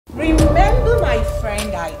Remember my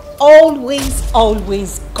friend I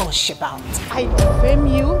always gush about. I defame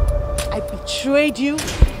you, I betrayed you.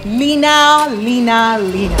 Lena.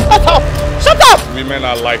 Shut up! Shut up! Women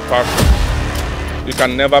are like parfum. You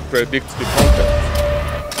can never predict the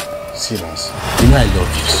content. Silas, you know I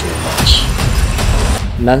love you so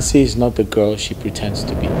much. Nancy is not the girl she pretends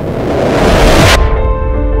to be.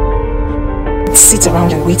 Sit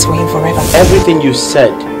around and wait for him forever. Everything you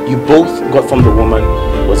said, you both got from the woman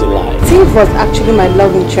was a lie. Steve was actually my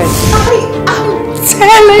love interest. I am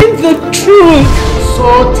telling the truth.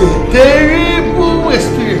 Such a terrible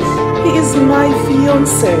experience. He is my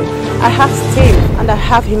fiancé. I have Steve and I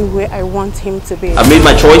have him where I want him to be. I made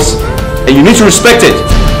my choice and you need to respect it.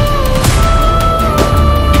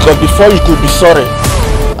 Because before you could be sorry,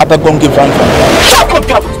 I better go and give ransom. Shut up,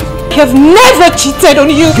 God! I have never cheated on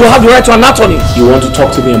you. You have the right to anatomy. You want to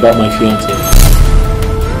talk to me about my fiancé?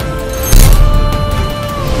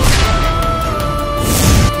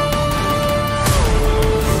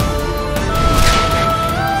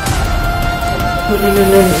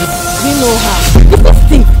 No. You know her. This is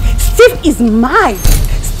Steve. Steve is mine.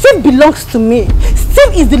 Steve belongs to me.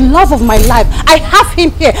 Steve is the love of my life. I have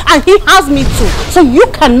him here and he has me too. So you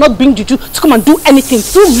cannot bring Juju to come and do anything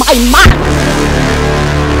to my man.